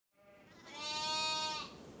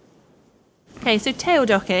Okay, so tail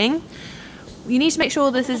docking. You need to make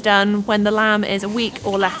sure this is done when the lamb is a week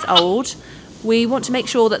or less old. We want to make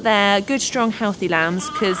sure that they're good, strong, healthy lambs,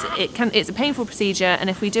 because it's a painful procedure,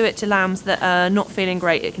 and if we do it to lambs that are not feeling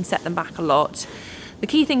great, it can set them back a lot. The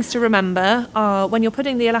key things to remember are when you're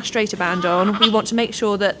putting the elastrator band on, we want to make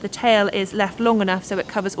sure that the tail is left long enough so it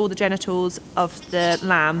covers all the genitals of the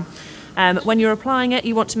lamb. When you're applying it,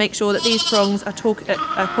 you want to make sure that these prongs are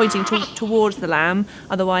pointing towards the lamb,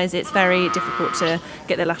 otherwise it's very difficult to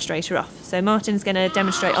get the elastrator off. So Martin's going to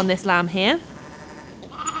demonstrate on this lamb here.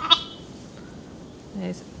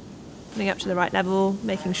 He's putting up to the right level,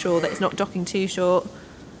 making sure that it's not docking too short,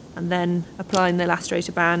 and then applying the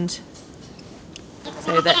elastrator band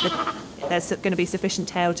so that there's going to be sufficient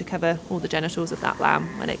tail to cover all the genitals of that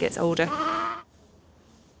lamb when it gets older.